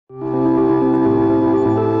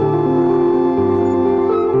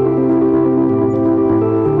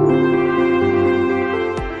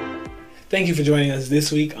Thank you for joining us this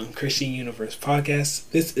week on Christian Universe Podcast.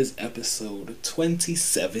 This is episode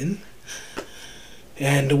 27,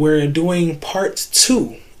 and we're doing part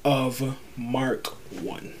 2 of Mark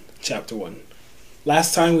 1, chapter 1.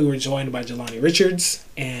 Last time we were joined by Jelani Richards,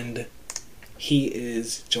 and he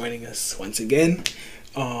is joining us once again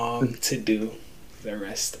to do the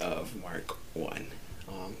rest of Mark 1.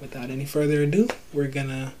 Without any further ado, we're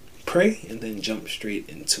gonna pray and then jump straight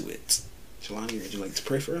into it. Jelani, would you like to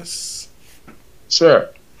pray for us? Sure.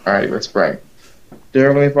 All right, let's pray. Dear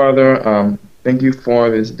Heavenly Father, thank you for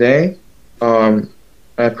this day. I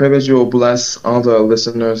pray that you will bless all the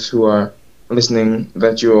listeners who are listening,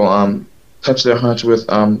 that you will touch their hearts with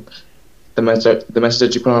the message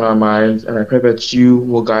that you put on our minds, and I pray that you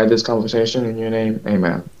will guide this conversation in your name.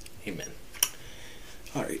 Amen. Amen.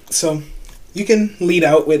 All right, so you can lead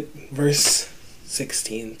out with verse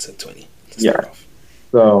 16 to 20 to start off.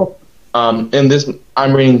 So, in this,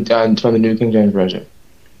 I'm reading from the New King James Version.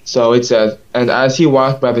 So it says, "And as he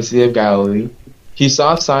walked by the Sea of Galilee, he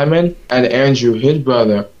saw Simon and Andrew, his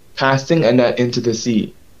brother, casting a net into the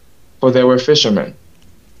sea, for they were fishermen.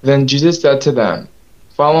 Then Jesus said to them,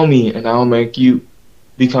 'Follow me, and I will make you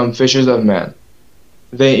become fishers of men.'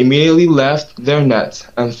 They immediately left their nets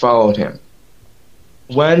and followed him.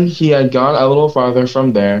 When he had gone a little farther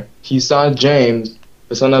from there, he saw James,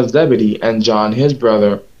 the son of Zebedee, and John, his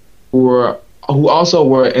brother, who also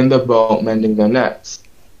were in the boat mending their nets.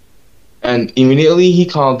 And immediately he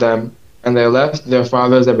called them, and they left their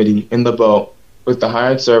father Zebedee in the boat with the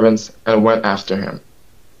hired servants and went after him."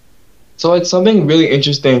 So it's something really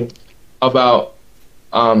interesting about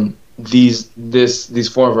these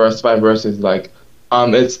 5 verses. It's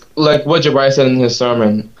like what Jabari said in his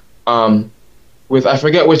sermon. With I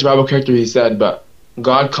forget which Bible character he said, but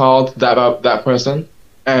God called that person,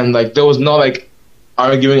 and there was no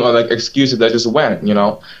arguing or excuses, that just went, and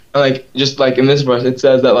just in this verse it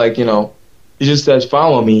says that he just says,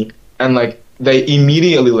 "Follow me," and they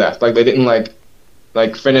immediately left. They didn't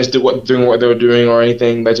finish doing what they were doing or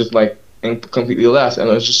anything. They just completely left, and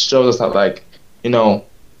it just shows us that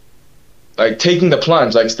taking the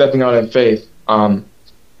plunge, stepping out in faith, and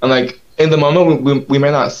in the moment we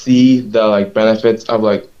may not see the benefits of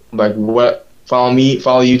what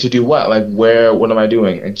follow you to do what, what am I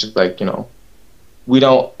doing? It's just we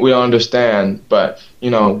don't understand, but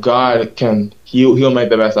God can, he'll make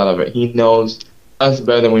the best out of it. He knows us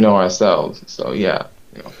better than we know ourselves. So yeah.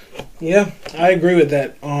 Yeah, I agree with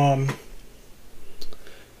that. When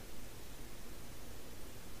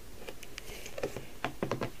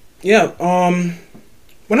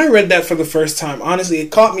I read that for the first time, honestly,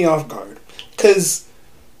 it caught me off guard. Because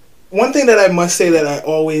one thing that I must say that I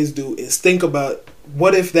always do is think about,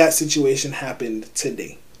 what if that situation happened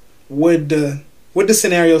today? Would the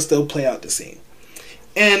scenario still play out the same?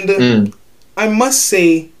 And I must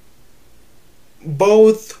say,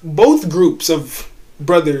 both groups of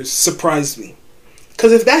brothers surprised me.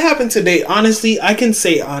 Because if that happened today, honestly, I can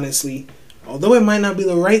say honestly, although it might not be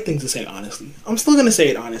the right thing to say honestly, I'm still going to say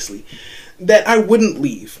it honestly, that I wouldn't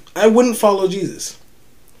leave. I wouldn't follow Jesus.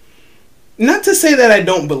 Not to say that I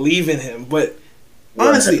don't believe in him, but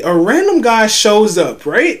honestly, a random guy shows up,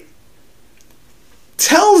 right?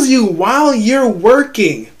 Tells you while you're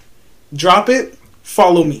working, drop it,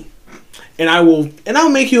 follow me, and I'll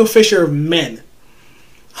make you a fisher of men.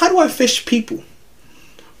 How do I fish people?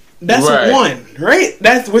 That's one, right?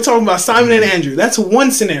 We're talking about Simon and Andrew. That's one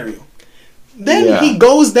scenario. Then he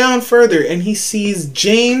goes down further and he sees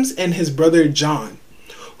James and his brother John,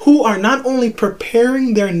 who are not only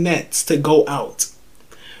preparing their nets to go out,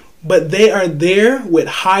 but they are there with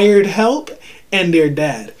hired help and their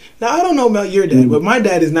dad. Now, I don't know about your dad, but my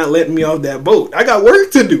dad is not letting me off that boat. I got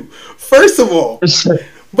work to do, first of all.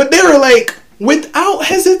 But they were without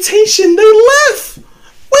hesitation, they left.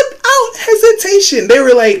 Without hesitation. They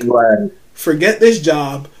were forget this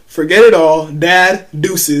job, forget it all, Dad,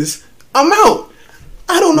 deuces, I'm out.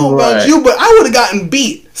 I don't know about you, but I would have gotten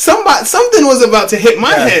beat. Something was about to hit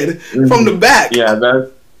my head from the back. Yeah,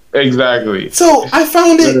 that's exactly. So I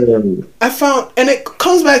found, and it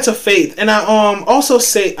comes back to faith. And I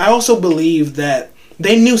also believe that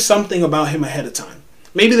they knew something about him ahead of time.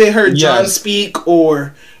 Maybe they heard John speak,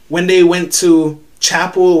 or when they went to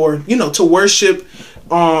chapel or to worship,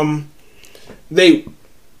 they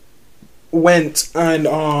went and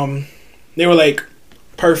they were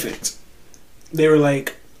perfect. They were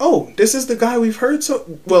oh, this is the guy we've heard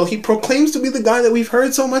he proclaims to be the guy that we've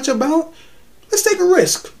heard so much about. Let's take a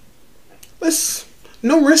risk.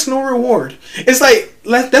 No risk, no reward. It's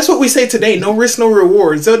that's what we say today, no risk, no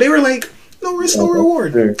reward. So they were No risk, no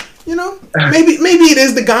reward. True. You know, maybe it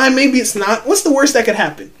is the guy, maybe it's not. What's the worst that could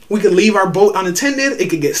happen? We could leave our boat unattended. It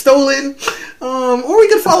could get stolen, or we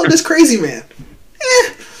could follow this crazy man.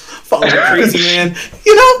 Follow the crazy man.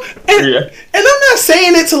 You know, and I'm not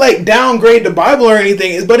saying it to like downgrade the Bible or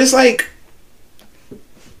anything, but it's like,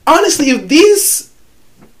 honestly, if these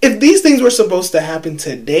things were supposed to happen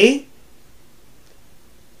today,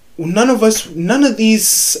 none of these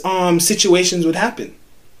situations would happen.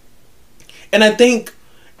 And I think,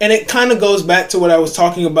 and it kind of goes back to what I was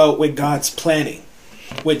talking about with God's planning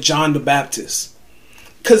with John the Baptist.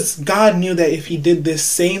 Because God knew that if he did this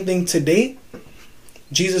same thing today,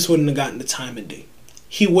 Jesus wouldn't have gotten the time of day.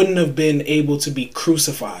 He wouldn't have been able to be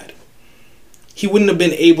crucified. He wouldn't have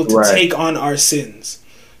been able to take on our sins.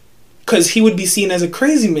 Because he would be seen as a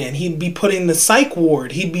crazy man. He'd be put in the psych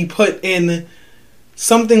ward. He'd be put in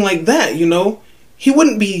something like that, you know. He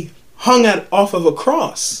wouldn't be hung off of a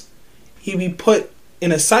cross. He'd be put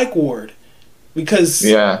in a psych ward because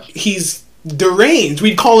he's deranged.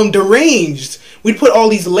 We'd call him deranged. We'd put all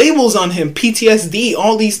these labels on him, PTSD,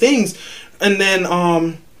 all these things. And then,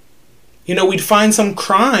 you know, we'd find some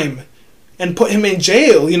crime and put him in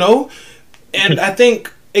jail, you know. And I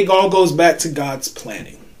think it all goes back to God's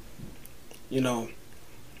planning, you know.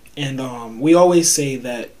 And we always say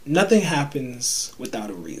that nothing happens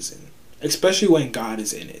without a reason, especially when God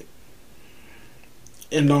is in it.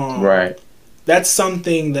 And that's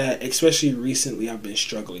something that, especially recently, I've been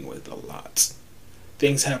struggling with a lot.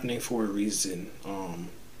 Things happening for a reason.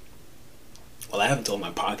 Well, I haven't told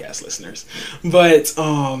my podcast listeners, but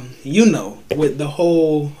you know, with the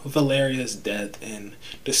whole Valeria's death and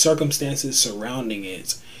the circumstances surrounding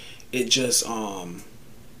it, it just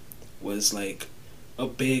was like a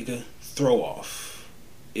big throw off.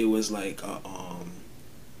 It was like a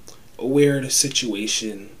weird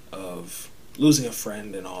situation of losing a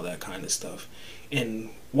friend and all that kind of stuff, and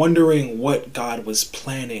wondering what God was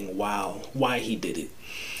planning why he did it.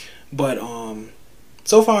 But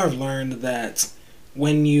so far I've learned that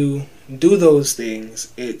when you do those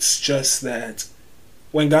things, it's just that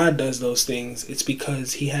when God does those things, it's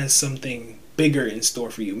because he has something bigger in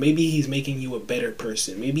store for you. Maybe he's making you a better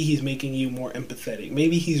person. Maybe he's making you more empathetic.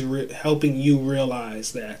 Maybe he's helping you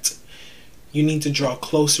realize that you need to draw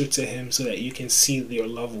closer to him so that you can see your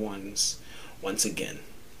loved ones once again,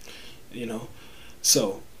 you know.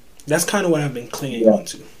 So that's kind of what I've been clinging on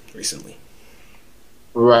to recently.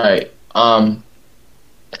 Right.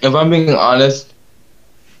 If I'm being honest,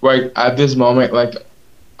 like at this moment, like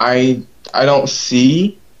I don't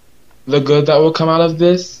see the good that will come out of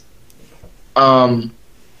this.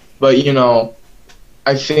 But you know,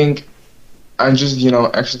 I think I'm just, you know,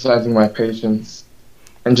 exercising my patience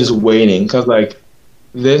and just waiting, because like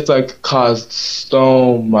this like caused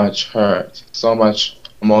so much hurt, so much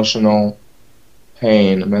emotional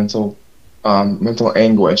pain, mental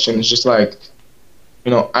anguish, and it's just like,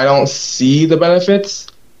 you know, I don't see the benefits,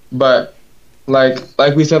 but like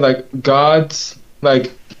we said, like God's,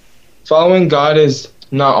 like following God is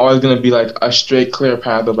not always gonna be like a straight, clear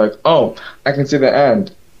path of like, oh, I can see the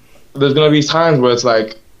end. There's gonna be times where it's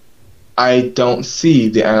like, I don't see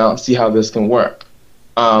the end. I don't see how this can work.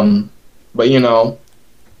 But you know,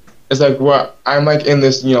 it's like I'm like in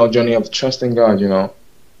this, you know, journey of trusting God. You know,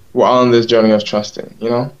 we're all on this journey of trusting. You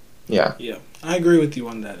know, yeah. I agree with you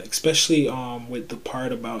on that, especially with the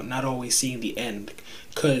part about not always seeing the end,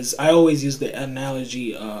 because I always use the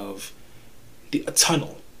analogy of a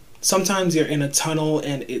tunnel. Sometimes you're in a tunnel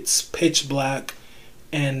and it's pitch black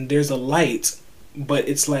and there's a light, but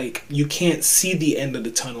it's like you can't see the end of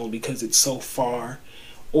the tunnel because it's so far,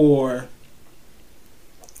 or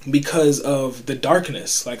because of the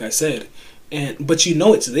darkness, like I said, but you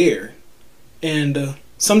know it's there. And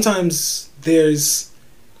sometimes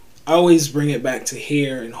I always bring it back to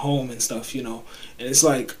here and home and stuff, you know, and it's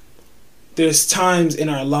like there's times in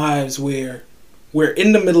our lives where we're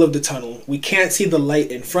in the middle of the tunnel, we can't see the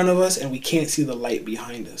light in front of us, and we can't see the light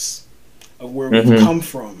behind us of where we've come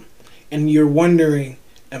from, and you're wondering,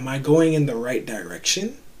 am I going in the right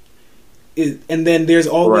direction? And then there's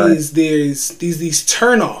always these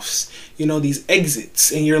turnoffs, you know, these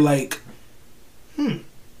exits, and you're like,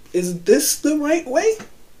 is this the right way?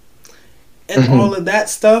 And all of that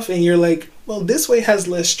stuff, and you're like, well, this way has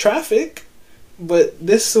less traffic, but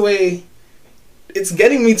this way it's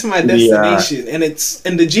getting me to my destination, and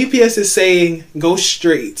the GPS is saying go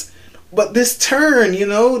straight, but this turn, you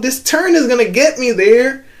know, this turn is gonna get me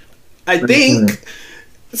there, I think.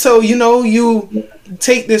 So, you know, you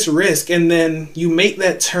take this risk, and then you make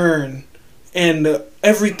that turn, and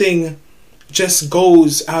everything just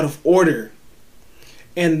goes out of order,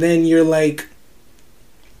 and then you're like,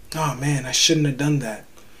 oh man, I shouldn't have done that.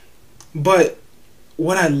 But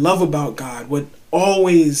what I love about God, what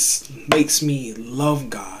always makes me love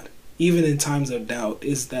God, even in times of doubt,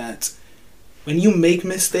 is that when you make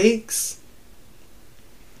mistakes,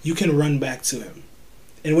 you can run back to Him.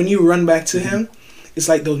 And when you run back to Him, it's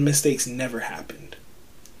like those mistakes never happened.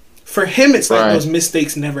 For Him, it's like those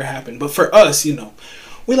mistakes never happened. But for us,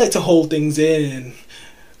 we like to hold things in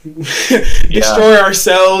and destroy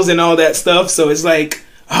ourselves and all that stuff. So it's like,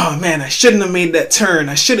 oh man, I shouldn't have made that turn.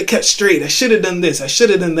 I should have kept straight. I should have done this. I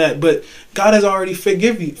should have done that. But God has already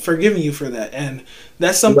forgiven you for that. And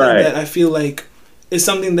that's something that I feel like is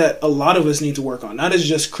something that a lot of us need to work on. Not as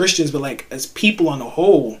just Christians, but like as people on the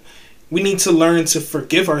whole. We need to learn to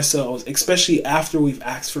forgive ourselves, especially after we've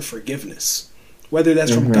asked for forgiveness. Whether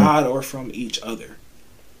that's from God or from each other.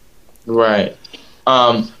 Right.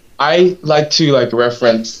 I like to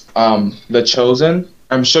reference The Chosen.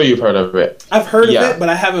 I'm sure you've heard of it. I've heard of it, but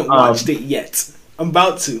I haven't watched it yet. I'm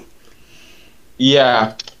about to.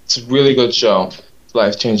 Yeah, it's a really good show. It's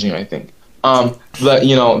life changing, I think. But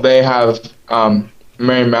they have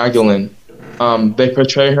Mary Magdalene. They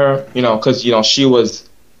portray her, because she was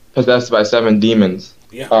possessed by 7 demons.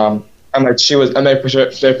 Yeah. And they portray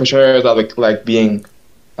her as like being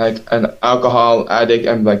like an alcohol addict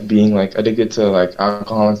and like being like addicted to like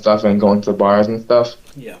alcohol and stuff and going to bars and stuff.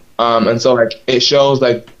 Yeah. And so it shows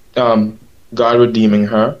God redeeming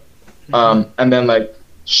her. And then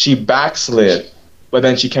she backslid, but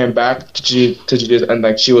then she came back to Jesus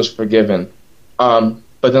and she was forgiven. But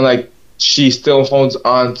then she still holds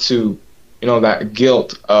on to that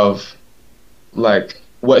guilt of what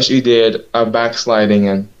she did of backsliding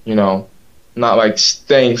and not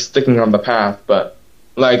sticking on the path, but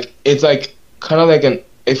it's kind of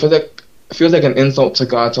it feels like an insult to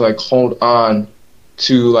God to hold on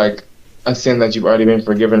to a sin that you've already been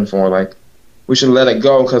forgiven for. We should let it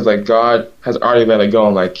go because God has already let it go,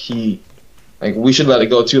 and we should let it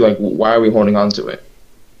go too. Why are we holding on to it?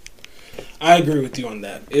 I agree with you on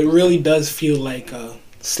that. It really does feel like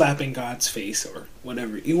slapping God's face or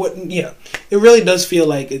whatever. It really does feel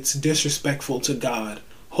like it's disrespectful to God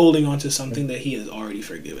holding on to something that He has already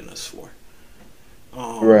forgiven us for.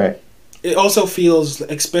 Right. It also feels,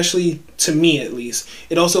 especially to me at least,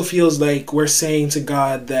 it also feels like we're saying to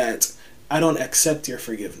God that I don't accept your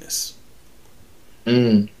forgiveness.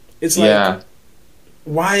 It's like,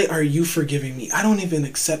 why are you forgiving me? I don't even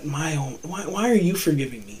accept my own. Why are you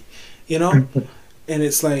forgiving me? And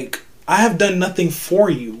it's like, I have done nothing for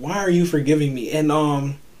you. Why are you forgiving me? And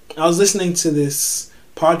I was listening to this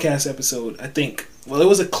podcast episode, I think. Well, it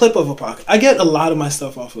was a clip of a podcast. I get a lot of my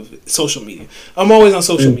stuff off of social media. I'm always on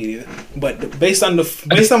social media, but based on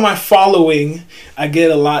my following, I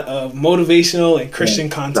get a lot of motivational and Christian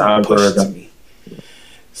content pushed to me.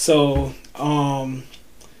 So,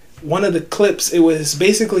 one of the clips, it was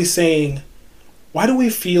basically saying, why do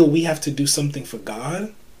we feel we have to do something for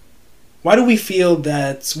God? Why do we feel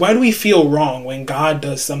wrong when God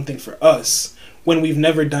does something for us when we've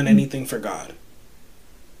never done anything for God?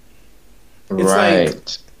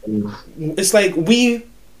 It's like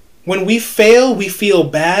when we fail, we feel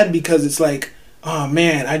bad because it's like, oh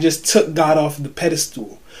man, I just took God off the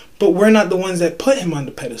pedestal. But we're not the ones that put Him on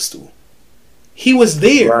the pedestal. He was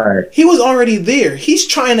there. Right. He was already there. He's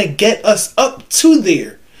trying to get us up to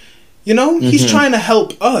there. He's trying to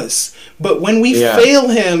help us. But when we fail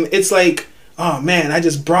Him, it's like, oh man, I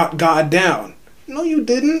just brought God down. No, you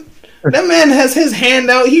didn't. That man has his hand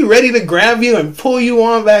out. He ready to grab you and pull you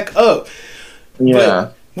on back up. Yeah.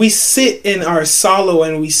 But we sit in our sorrow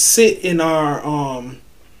and we sit in our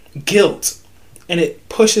guilt, and it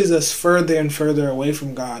pushes us further and further away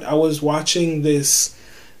from God. I was watching this.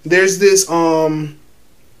 There's this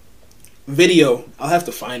video. I'll have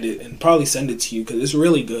to find it and probably send it to you because it's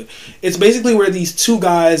really good. It's basically where these 2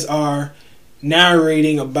 guys are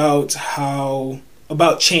narrating about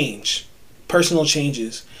change, personal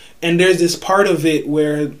changes. And there's this part of it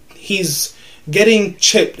where he's getting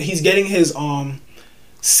his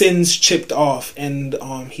sins chipped off, and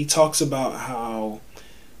he talks about how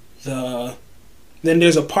then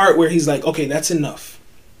there's a part where he's like, okay, that's enough.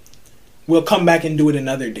 We'll come back and do it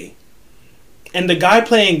another day. And the guy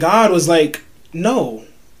playing God was like, no,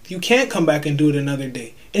 you can't come back and do it another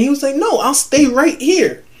day. And he was like, no, I'll stay right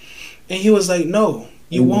here. And he was like, no,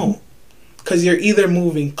 you won't. Because you're either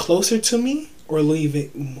moving closer to me or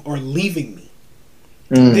leaving me.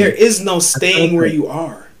 There is no staying where you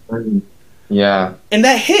are. Yeah. And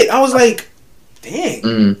that hit. I was like,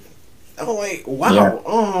 dang. I was like, wow.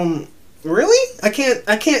 Yeah. Really? I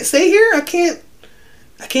can't stay here? I can't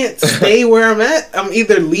stay where I'm at. I'm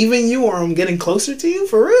either leaving you or I'm getting closer to you,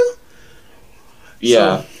 for real?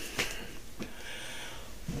 Yeah.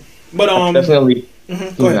 But I've definitely go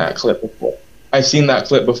seen ahead. that clip before. I've seen that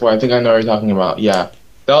clip before. I think I know what you're talking about. Yeah,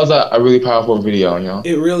 that was a really powerful video.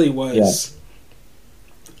 It really Yeah. was.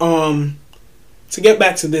 To get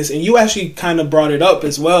back to this, and you actually kind of brought it up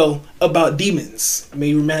as well about demons.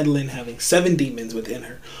 Mary Magdalene having 7 demons within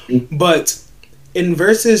her. Mm-hmm. But in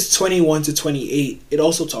verses 21 to 28, it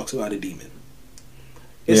also talks about a demon.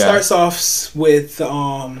 It starts off with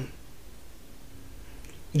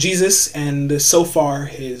Jesus and so far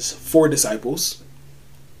his 4 disciples,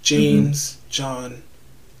 James, John,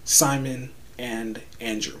 Simon, and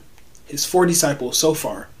Andrew. His 4 disciples so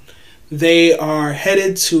far. They are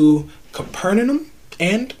headed to Capernaum,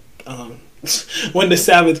 and when the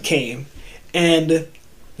Sabbath came, and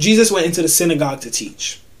Jesus went into the synagogue to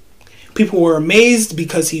teach. People were amazed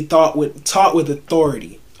because he taught with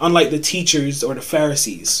authority, unlike the teachers or the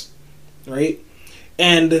Pharisees, right?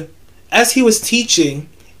 And as he was teaching,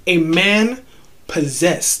 a man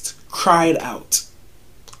possessed cried out,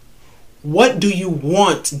 "What do you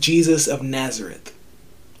want, Jesus of Nazareth?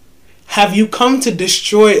 Have you come to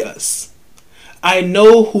destroy us? I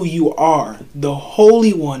know who you are, the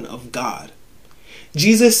Holy One of God."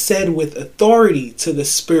 Jesus said with authority to the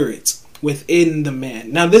spirit within the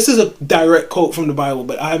man. Now, this is a direct quote from the Bible,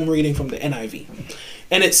 but I'm reading from the NIV.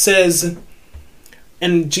 And it says,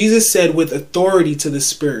 and Jesus said with authority to the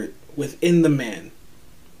spirit within the man.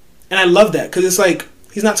 And I love that because it's like,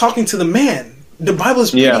 he's not talking to the man. The Bible is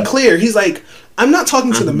pretty clear. He's like, I'm not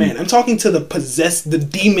talking to the man. I'm talking to the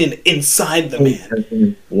demon inside the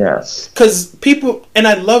man. Yes. Because people, and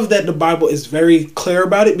I love that the Bible is very clear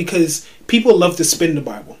about it because people love to spin the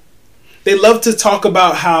Bible. They love to talk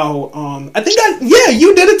about how,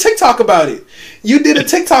 you did a TikTok about it. You did a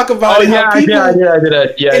TikTok about it. How people, I did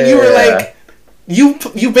it. Yeah, and you were like,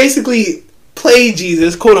 you basically played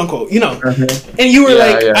Jesus, quote unquote, and you were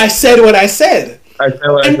I said what I said.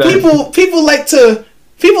 And people like to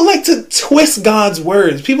twist God's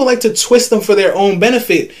words. People like to twist them for their own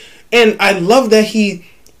benefit. And I love that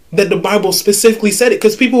the Bible specifically said it,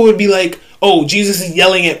 because people would be like, "Oh, Jesus is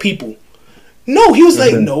yelling at people." No, he was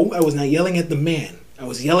like, "No, I was not yelling at the man. I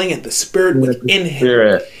was yelling at the spirit within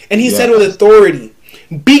him." And he said with authority,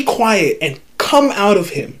 "Be quiet and come out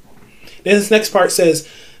of him." Then this next part says,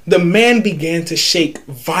 "The man began to shake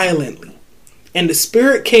violently, and the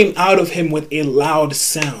spirit came out of him with a loud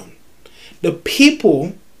sound. The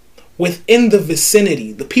people within the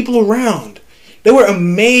vicinity, the people around, they were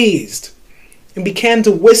amazed and began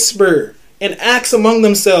to whisper and ask among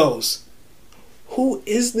themselves, 'Who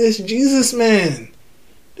is this Jesus man?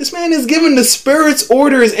 This man is giving the spirits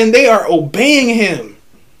orders and they are obeying him.'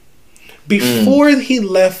 Before he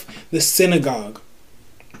left the synagogue,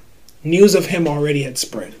 news of him already had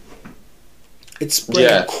spread. It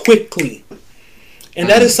spread quickly. And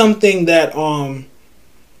that is something that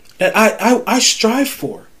that I strive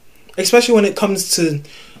for, especially when it comes to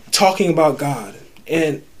talking about God.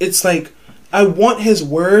 And it's like, I want his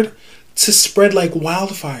word to spread like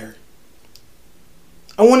wildfire.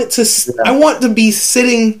 I want to be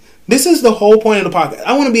sitting, this is the whole point of the podcast.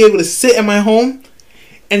 I want to be able to sit at my home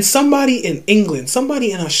and somebody in England,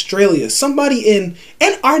 somebody in Australia, somebody in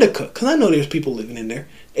Antarctica, because I know there's people living in there.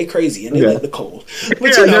 They crazy and they like the cold.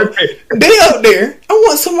 But they up there. I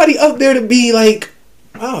want somebody up there to be like,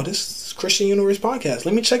 "Wow, this is Christian Universe Podcast.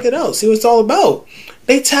 Let me check it out. See what it's all about."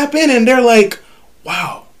 They tap in and they're like,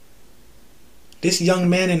 "Wow, this young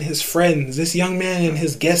man and his friends, this young man and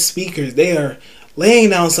his guest speakers, they are laying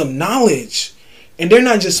down some knowledge. And they're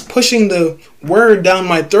not just pushing the word down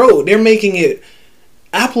my throat. They're making it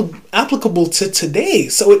applicable to today.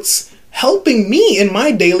 So it's helping me in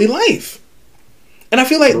my daily life." And I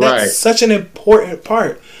feel like that's such an important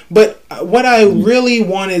part. But what I really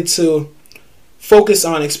wanted to focus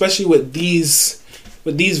on, especially with these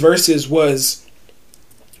verses, was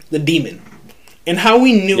the demon. And how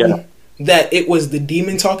we knew that it was the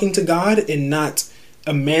demon talking to God and not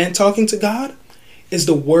a man talking to God is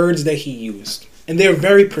the words that he used. And they're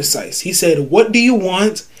very precise. He said, "What do you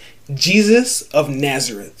want, Jesus of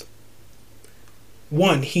Nazareth?"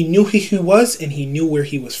 One, he knew who he was and he knew where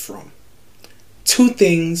he was from. 2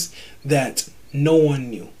 things that no one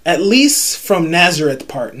knew. At least from Nazareth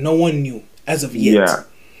part, no one knew as of yet.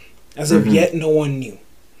 As of yet, no one knew.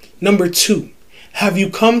 Number 2, have you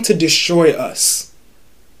come to destroy us?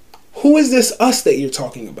 Who is this us that you're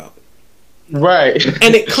talking about? Right.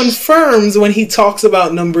 And it confirms when he talks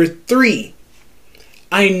about number 3.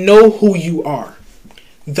 I know who you are,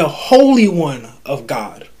 the Holy One of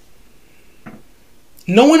God.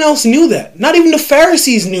 No one else knew that. Not even the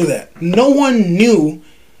Pharisees knew that. No one knew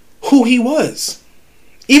who he was.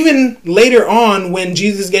 Even later on, when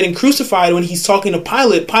Jesus is getting crucified, when he's talking to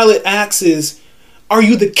Pilate, Pilate asks, "Are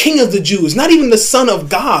you the king of the Jews?" Not even the Son of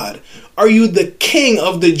God. Are you the king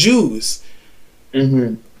of the Jews?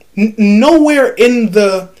 Mm-hmm. Nowhere in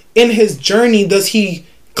his journey does he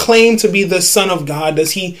claim to be the Son of God.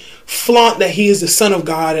 Does he flaunt that he is the Son of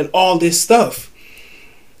God and all this stuff?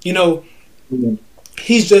 You know,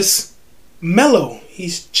 he's just mellow.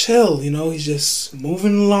 He's chill. You know, he's just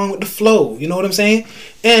moving along with the flow. You know what I'm saying?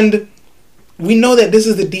 And we know that this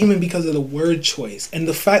is the demon because of the word choice and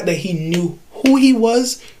the fact that he knew who he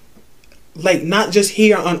was, like not just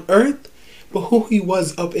here on earth, but who he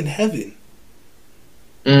was up in heaven.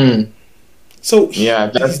 So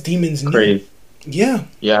these demons knew. Crazy. Yeah,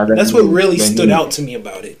 that's what really stood out to me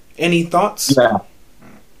about it. Any thoughts? Yeah.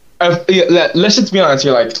 Let's just be honest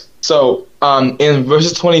here. Like, so, in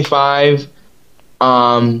verses 25,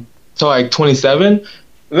 to like 27,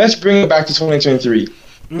 let's bring it back to 2023.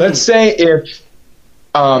 Let's say if,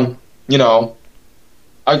 you know,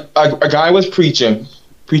 a guy was preaching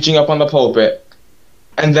up on the pulpit,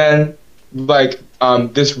 and then like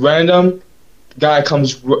this random guy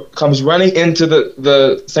comes running into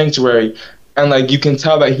the sanctuary, and like you can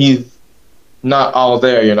tell that he's not all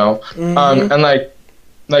there, you know. And like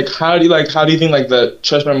how do you think like the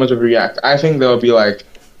church members would react? I think they'll be like,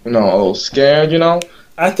 you know, a little scared, you know.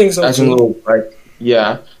 I think so too. A little, like,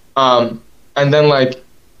 yeah. And then like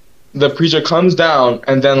the preacher comes down,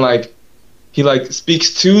 and then like he like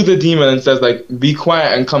speaks to the demon and says like, "Be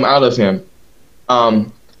quiet and come out of him."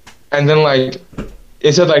 And then like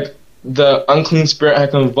it said like the unclean spirit had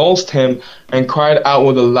convulsed him and cried out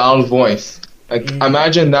with a loud voice. Like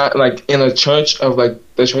imagine that like in a church of like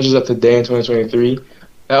the churches of today in 2023,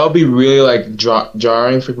 that would be really like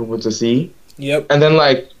jarring for people to see. Yep. And then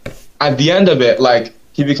like at the end of it, like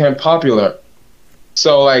he became popular.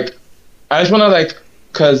 So like I just want to like,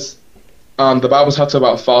 cause the Bible talks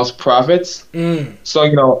about false prophets. So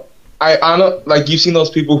you know I don't like, you've seen those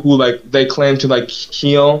people who like they claim to like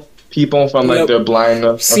heal people from like their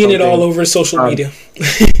blindness. Seen it all over social media.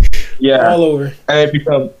 Yeah, all over. And they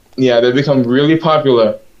become really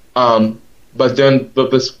popular. But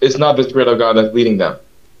it's not the Spirit of God that's leading them.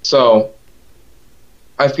 So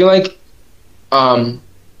I feel like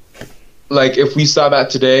if we saw that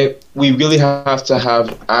today, we really have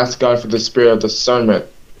to ask God for the spirit of discernment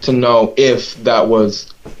to know if that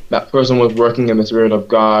person was working in the Spirit of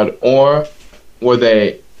God, or were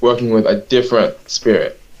they working with a different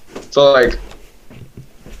spirit. So like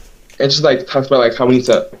it just like talks about like how we need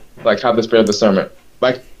to like have the spirit of discernment.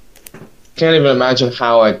 Like can't even imagine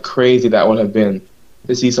how like crazy that would have been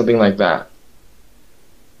to see something like that.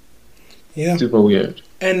 Yeah. Super weird.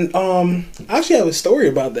 And I actually have a story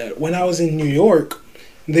about that. When I was in New York,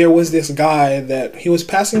 there was this guy that he was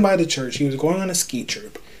passing by the church. He was going on a ski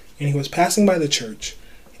trip, and he was passing by the church,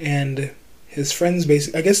 and his friends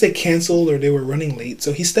basically, I guess they canceled or they were running late,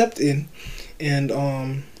 so he stepped in, and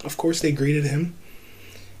of course they greeted him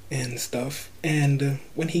and stuff. And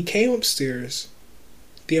when he came upstairs,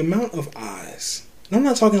 the amount of eyes, and I'm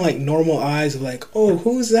not talking like normal eyes of like, oh,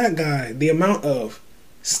 who's that guy? The amount of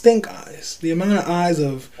stink eyes, the amount of eyes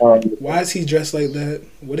of why is he dressed like that,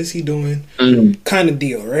 what is he doing, kind of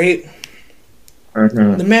deal, right?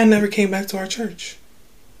 The man never came back to our church.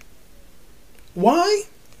 Why?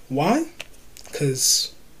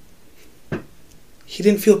 Because he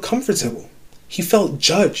didn't feel comfortable. He felt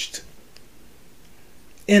judged.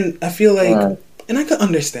 And I feel like, and I could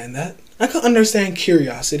understand that. I could understand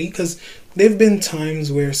curiosity, because there have been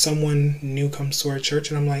times where someone new comes to our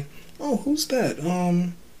church and I'm like, oh, who's that?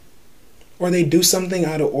 Or they do something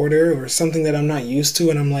out of order or something that I'm not used to,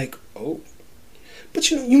 and I'm like, oh. But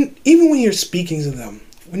you even when you're speaking to them,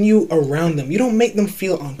 when you around them, you don't make them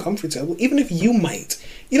feel uncomfortable, even if you might.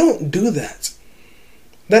 You don't do that.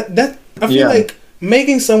 That I feel like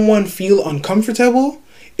making someone feel uncomfortable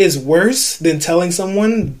is worse than telling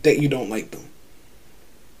someone that you don't like them.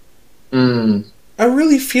 I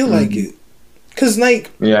really feel like it. 'Cause like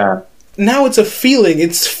now it's a feeling.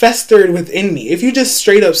 It's festered within me. If you just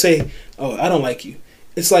straight up say, oh, I don't like you,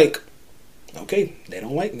 it's like, okay, they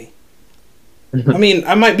don't like me. I mean,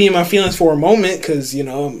 I might be in my feelings for a moment because, you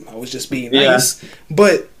know, I was just being nice.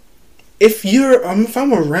 But if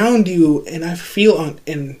I'm around you and I feel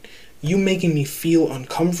and you making me feel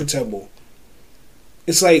uncomfortable,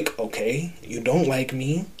 it's like, okay, you don't like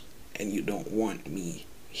me and you don't want me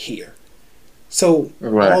here. So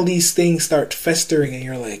all these things start festering and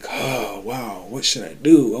you're like, oh, wow, what should I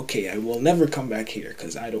do? Okay, I will never come back here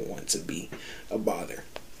because I don't want to be a bother.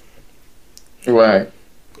 Right.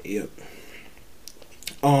 Yep.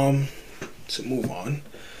 To move on.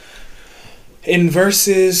 In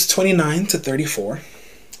verses 29 to 34,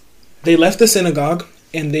 they left the synagogue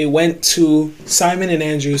and they went to Simon and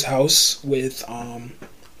Andrew's house with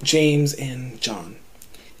James and John.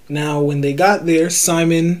 Now, when they got there,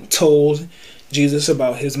 Simon told Jesus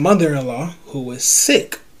about his mother-in-law who was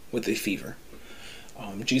sick with a fever.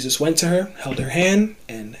 Jesus went to her, held her hand,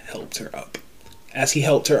 and helped her up. As he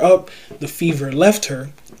helped her up, the fever left her,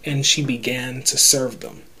 and she began to serve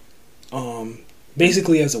them.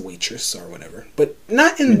 Basically as a waitress or whatever. But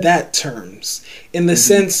not in that terms. In the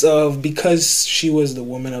sense of, because she was the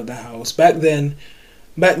woman of the house. Back then,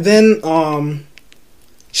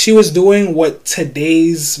 she was doing what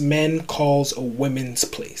today's men calls a women's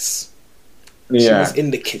place. She was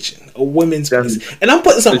in the kitchen, a women's place. And I'm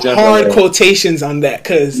putting some hard quotations on that,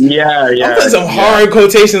 because I'm putting some hard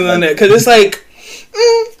quotations on that, because it's like,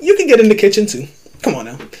 you can get in the kitchen too. Come on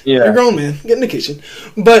now. You're a grown man. Get in the kitchen.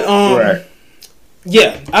 But,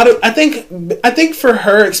 yeah, I think for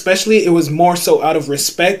her especially, it was more so out of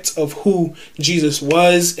respect of who Jesus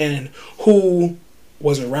was and who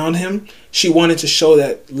was around him. She wanted to show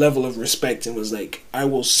that level of respect and was like, I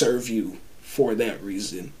will serve you for that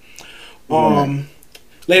reason.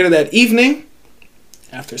 Later that evening,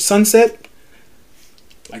 after sunset,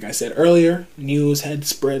 like I said earlier, news had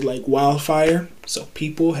spread like wildfire. So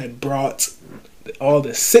people had brought all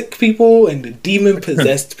the sick people and the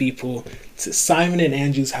demon-possessed people to Simon and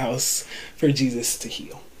Andrew's house for Jesus to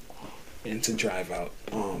heal and to drive out.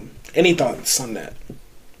 Any thoughts on that?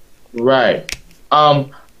 Right. I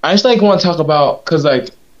just want to talk about, because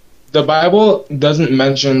the Bible doesn't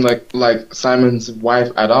mention like Simon's wife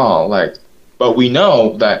at all, but we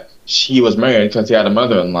know that she was married because he had a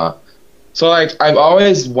mother-in-law. So I've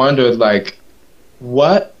always wondered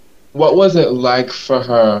what was it like for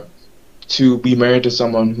her to be married to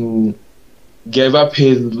someone who gave up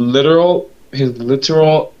his literal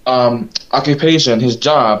occupation, his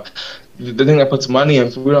job, the thing that puts money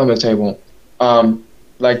and food on the table,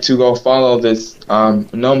 to go follow this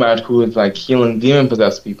nomad who is healing demon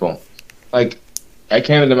possessed people. I can't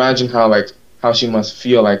even imagine how she must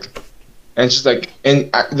feel and it's just and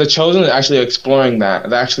The Chosen is actually exploring that.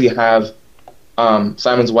 They actually have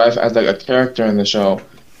Simon's wife as a character in the show,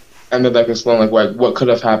 and they're exploring what could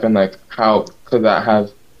have happened, how could that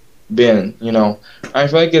have been, I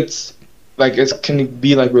feel it's it can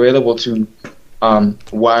be relatable to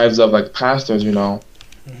wives of pastors,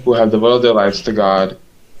 who have devoted their lives to God,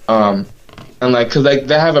 and because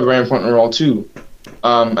they have a very important role too,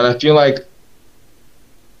 and I feel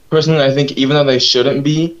personally, I think even though they shouldn't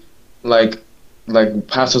be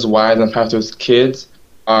pastors' wives and pastors' kids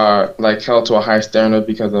are held to a high standard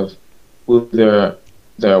because of who their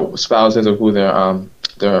spouse is or who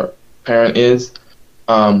their parent is,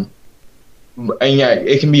 and yeah,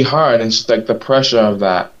 it can be hard, and it's just the pressure of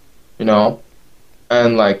that, and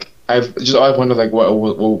I've just always wondered what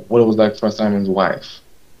it was like for Simon's wife.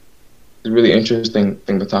 It's a really interesting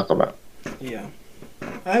thing to talk about. Yeah,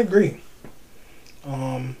 I agree.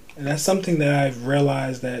 And that's something that I've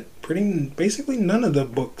realized that basically none of the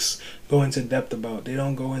books go into depth about. They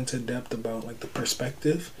don't go into depth about the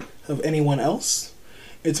perspective of anyone else.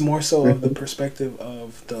 It's more so of the perspective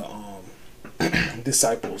of the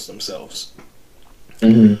disciples themselves.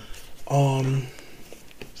 So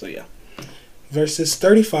yeah, verses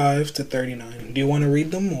 35 to 39. Do you want to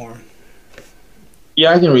read them or?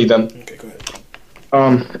 Yeah, I can read them. Okay, go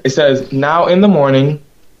ahead. It says, "Now in the morning,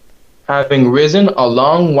 having risen a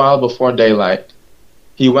long while before daylight,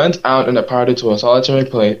 he went out and departed to a solitary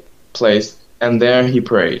place, and there he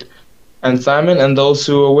prayed. And Simon and those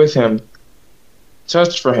who were with him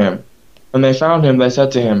searched for him. When they found him, they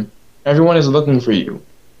said to him, 'Everyone is looking for you.'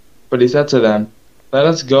 But he said to them, 'Let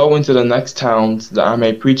us go into the next towns, that I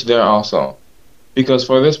may preach there also, because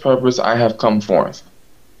for this purpose I have come forth.'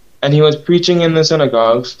 And he was preaching in the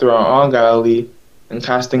synagogues throughout all Galilee, and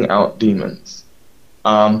casting out demons."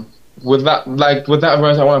 With that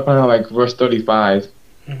verse, I want to point out verse 35.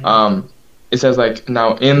 It says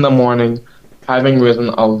 "Now in the morning, having risen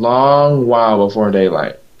a long while before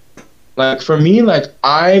daylight." For me,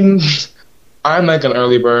 I'm an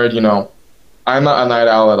early bird, I'm not a night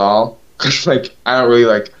owl at all, cause I don't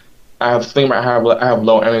really I have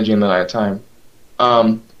low energy in the nighttime.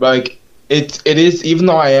 But it is, even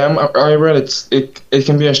though I am an early bird, it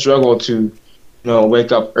can be a struggle to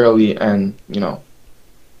wake up early and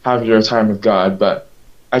have your time with God. But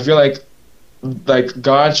I feel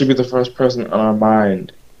God should be the first person on our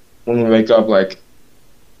mind when we wake up.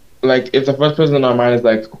 If the first person on our mind is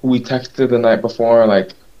who we texted the night before,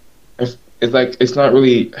 if it's not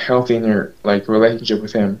really healthy in your relationship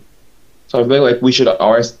with him. So I feel we should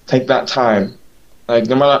always take that time Like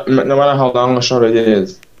no matter how long or short it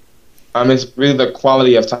is, it's really the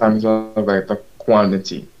quality of time as well as like the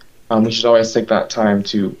quantity. We should always take that time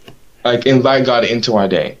to like invite God into our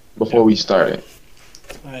day before Yep. we start it.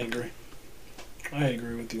 I agree. I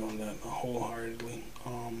agree with you on that wholeheartedly.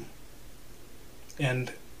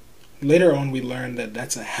 And later on, we learned that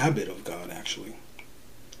that's a habit of God. Actually,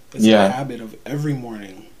 it's a Yeah. habit of every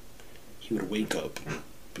morning he would wake up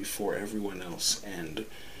before everyone else and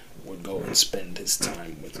would go and spend his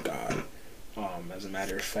time with God. As a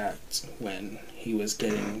matter of fact, when he was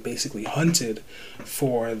getting basically hunted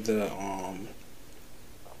for the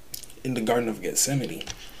in the Garden of Gethsemane,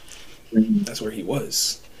 Mhm. that's where he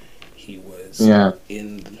was. He was Yeah.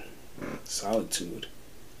 in solitude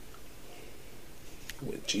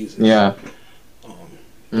with Jesus. Yeah.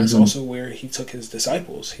 That's Hmm. also where he took his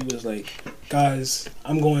disciples. He was like, "Guys,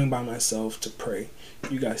 I'm going by myself to pray.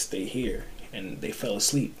 You guys stay here." And they fell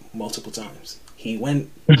asleep multiple times. He went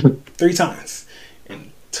 3 times,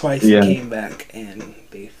 and twice he Yeah. came back and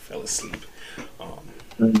they fell asleep. Um,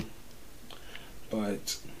 Mhm.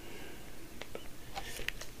 but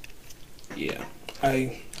yeah,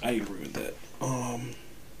 I agree with that.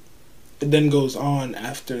 It then goes on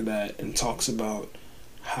after that and talks about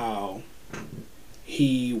how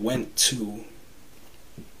he went to.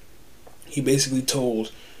 He basically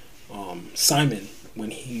told Simon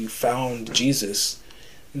when he found Jesus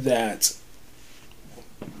that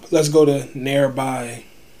let's go to nearby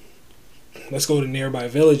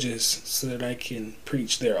villages so that I can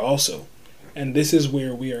preach there also. And this is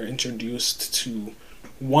where we are introduced to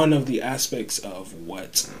one of the aspects of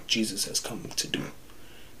what Jesus has come to do.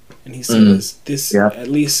 And he says this, Yeah. at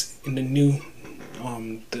least in the new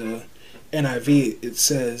the NIV, it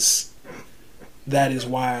says, "That is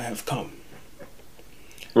why I have come."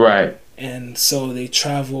 Right. And so they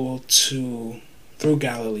travel through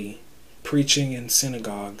Galilee, preaching in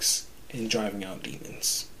synagogues and driving out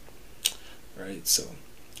demons. Right? So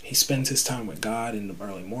he spends his time with God in the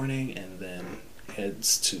early morning and then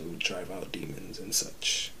heads to drive out demons and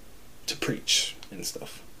such, to preach and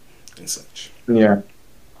stuff and such. Yeah.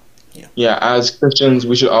 Yeah. Yeah. As Christians,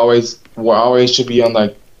 we always should be on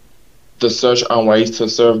like the search on ways to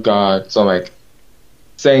serve God. So like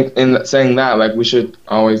saying that, like we should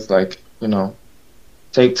always like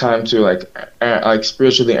take time to like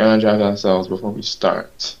spiritually energize ourselves before we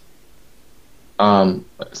start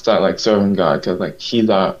like serving God, because like He's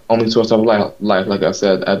our only source of life. Like I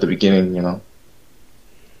said at the beginning.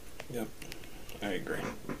 Yep. I agree.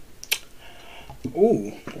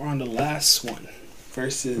 Ooh, we're on the last one.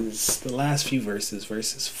 The last few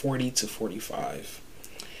verses 40 to 45.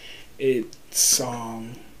 It's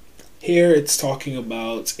here it's talking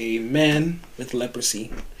about a man with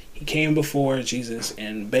leprosy. He came before Jesus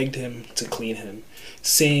and begged him to clean him,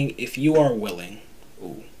 saying, "If you are willing."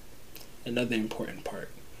 Ooh, another important part.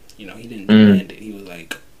 He didn't demand it. He was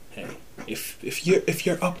like, "Hey, if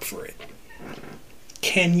you're up for it,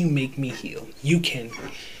 can you make me heal? You can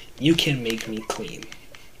make me clean."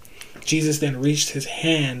 Jesus then reached his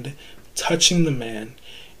hand, touching the man,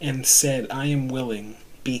 and said, "I am willing,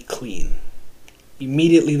 be clean."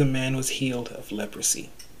 Immediately the man was healed of leprosy.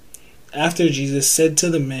 After Jesus said to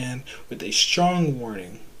the man with a strong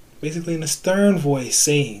warning, basically in a stern voice,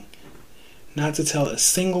 saying, not to tell a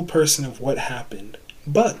single person of what happened,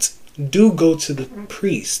 but do go to the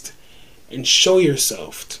priest and show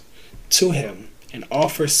yourself to him and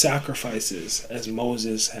offer sacrifices as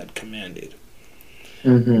Moses had commanded.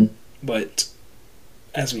 Mm-hmm. But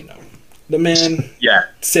as we know, the man Yeah.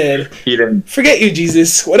 said, He didn't. "Forget you,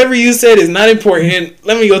 Jesus. Whatever you said is not important.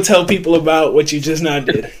 Let me go tell people about what you just now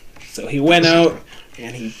did." So he went out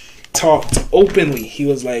and he talked openly. He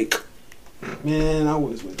was like, "Man, I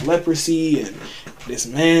was with leprosy and this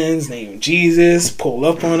man's named Jesus pulled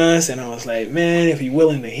up on us, and I was like, man, if you're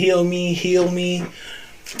willing to heal me, heal me."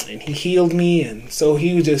 And he healed me, and so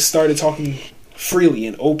he just started talking freely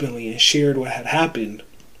and openly and shared what had happened.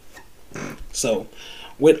 So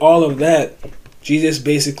with all of that, Jesus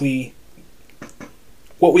basically,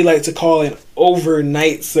 what we like to call an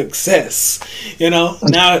overnight success.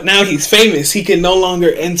 Now he's famous. He can no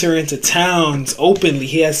longer enter into towns openly.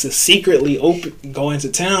 He has to secretly go into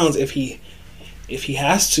towns if he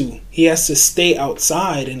has to. He has to stay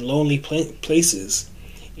outside in lonely places.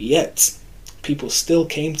 Yet people still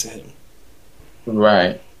came to him.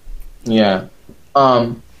 Right. Yeah.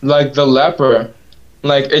 Like the leper,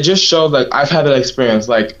 like it just shows like I've had that experience.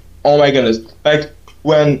 Like, oh my goodness, like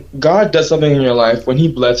when God does something in your life, when He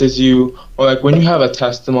blesses you, or like when you have a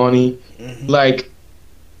testimony, Mm-hmm. like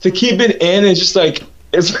to keep it in is just like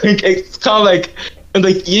it's kind of like and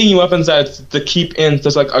like eating you up inside to keep in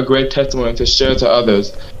such like a great testimony to share to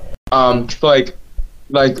others. So like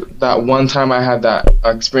that one time I had that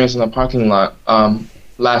experience in the parking lot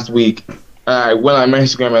last week. I went on my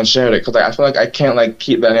Instagram and shared it because like, I feel like I can't like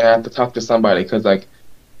keep that in. I have to talk to somebody because like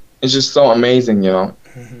it's just so amazing, you know.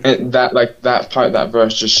 Mm-hmm. And that like that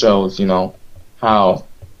verse just shows, you know, how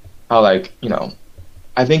like, you know,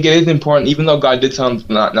 I think it is important, even though God did tell him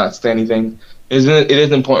to not say anything. It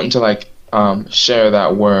is important to like share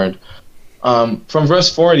that word. From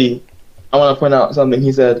verse 40, I want to point out something.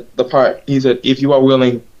 He said, if you are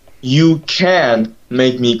willing, you can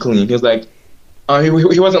make me clean. He was like,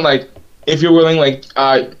 he wasn't like, if you're willing, like,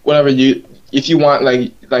 whatever if you want,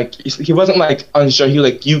 like, he wasn't like unsure. He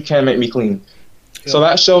was like, you can make me clean. Yep. So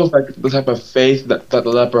that shows like the type of faith that the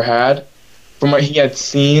leper had from what he had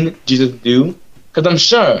seen Jesus do. Because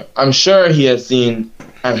I'm sure he had seen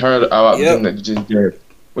and heard about the thing that Jesus did,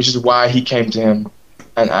 which is why he came to him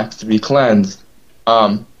and asked to be cleansed.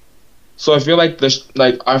 So I feel like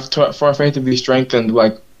for our faith to be strengthened,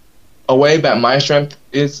 like a way that my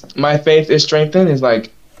faith is strengthened is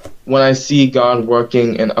like when I see God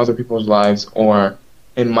working in other people's lives or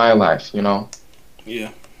in my life, you know.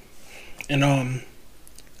 Yeah, and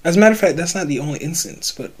as a matter of fact, that's not the only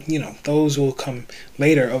instance, but you know, those will come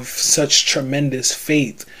later of such tremendous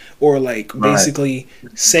faith, or like basically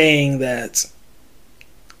saying that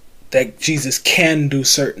Jesus can do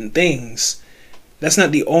certain things. That's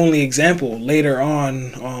not the only example. Later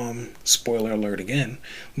on, spoiler alert again,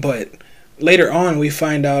 but later on we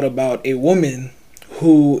find out about a woman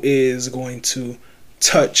who is going to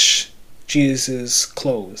touch Jesus'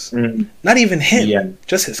 clothes. Not even him,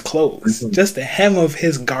 just his clothes, just the hem of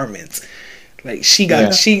his garments. Like she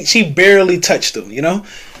barely touched him, you know?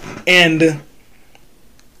 And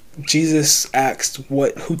Jesus asked,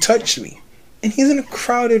 who touched me? And he's in a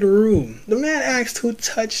crowded room. The man asked, who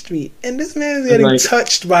touched me? And this man is getting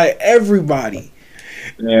touched by everybody.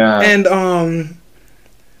 Yeah. And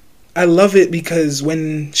I love it because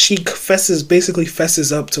when she basically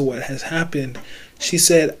fesses up to what has happened, she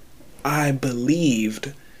said, I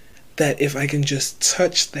believed that if I can just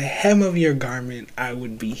touch the hem of your garment, I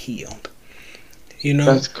would be healed. You know?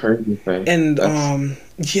 That's crazy faith. And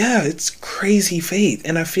it's crazy faith.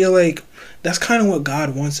 And I feel like that's kind of what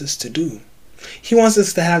God wants us to do. He wants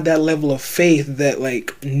us to have that level of faith that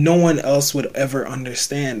like no one else would ever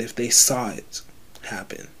understand if they saw it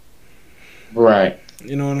happen. Right.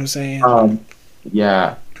 You know what I'm saying?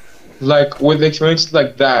 Yeah. Like with experiences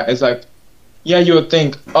like that, it's like, yeah, you would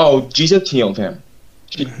think, oh, Jesus healed him.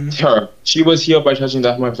 She was healed by touching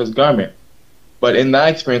the hem of his garment. But in that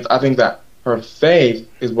experience, I think that her faith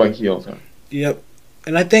is what healed him. Yep.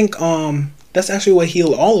 And I think that's actually what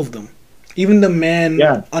healed all of them. Even the man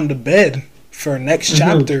on the bed for next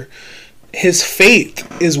chapter, his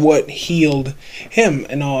faith is what healed him.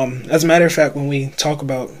 And as a matter of fact, when we talk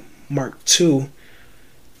about Mark 2,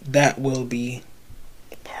 that will be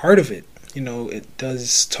part of it. You know, it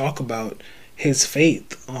does talk about his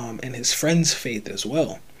faith and his friend's faith as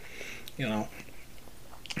well. You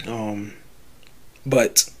know,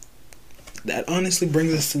 but that honestly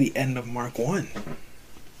brings us to the end of Mark 1.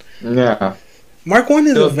 Yeah. Mark 1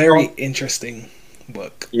 is a very interesting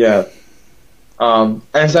book. Yeah. And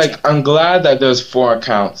it's like, I'm glad that there's 4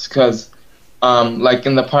 accounts, because like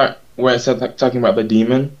in the part where it said like, talking about the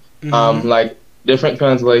demon, like different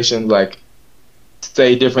translations like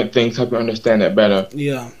say different things, help you understand it better.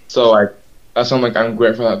 Yeah. So like that's why I'm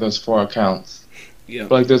grateful that there's 4 accounts. Yeah.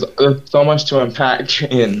 But like there's so much to unpack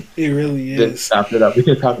in it really this is. chapter that we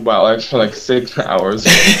could talk about like for like 6 hours.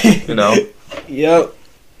 You know? Yep.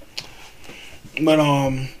 But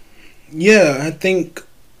yeah, I think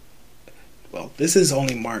this is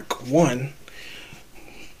only Mark 1.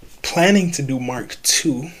 Planning to do Mark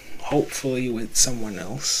 2, hopefully with someone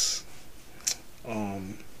else.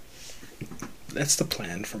 That's the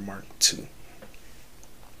plan for Mark 2.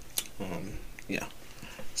 Yeah.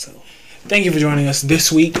 So, thank you for joining us this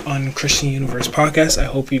week on Christian Universe Podcast. I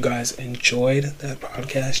hope you guys enjoyed that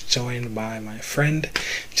podcast, joined by my friend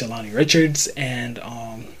Jelani Richards, and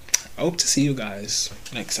I hope to see you guys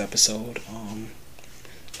next episode.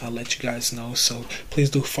 I'll let you guys know. So please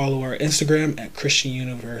do follow our Instagram at Christian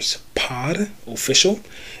Universe Pod Official,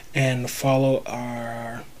 and follow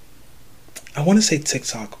our, I want to say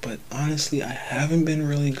TikTok, but honestly I haven't been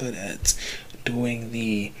really good at doing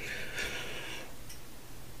the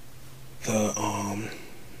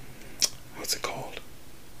what's it called?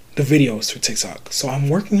 The videos for TikTok. So I'm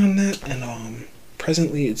working on that, and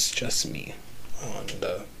presently it's just me on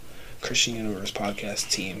the Christian Universe podcast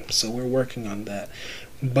team. So we're working on that.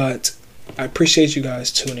 But I appreciate you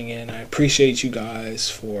guys tuning in. I appreciate you guys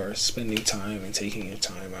for spending time and taking your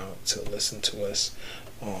time out to listen to us.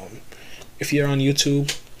 If you're on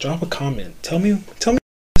YouTube, drop a comment. Tell me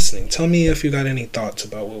listening. Tell me if you got any thoughts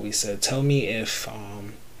about what we said. Tell me if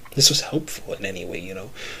this was helpful in any way.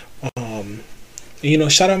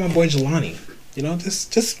 Shout out my boy Jelani.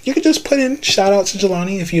 You could just put in shout out to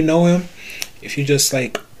Jelani if you know him. If you just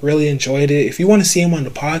like really enjoyed it. If you want to see him on the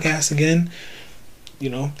podcast again,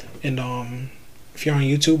 and if you're on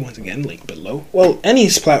YouTube, once again, link below. Well, any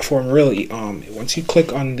platform really. Once you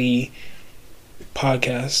click on the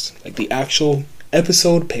podcast, like the actual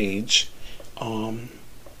episode page,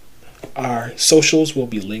 our socials will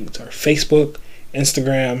be linked. Our Facebook,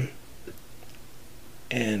 Instagram,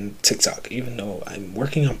 and TikTok, even though I'm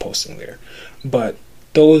working on posting there. But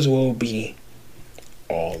those will be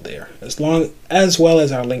all there. As well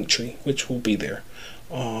as our link tree, which will be there.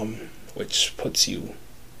 Which puts you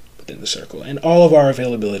within the circle. And all of our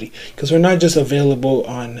availability. Because we're not just available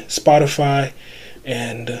on Spotify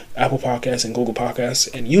and Apple Podcasts and Google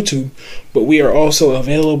Podcasts and YouTube, but we are also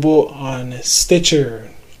available on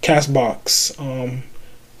Stitcher, Castbox,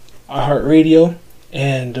 iHeartRadio,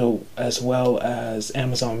 and as well as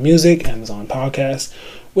Amazon Music, Amazon Podcasts.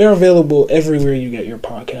 We're available everywhere you get your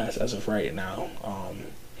podcast as of right now.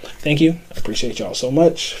 Thank you. I appreciate y'all so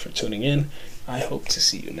much for tuning in. I hope to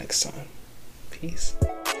see you next time. Peace.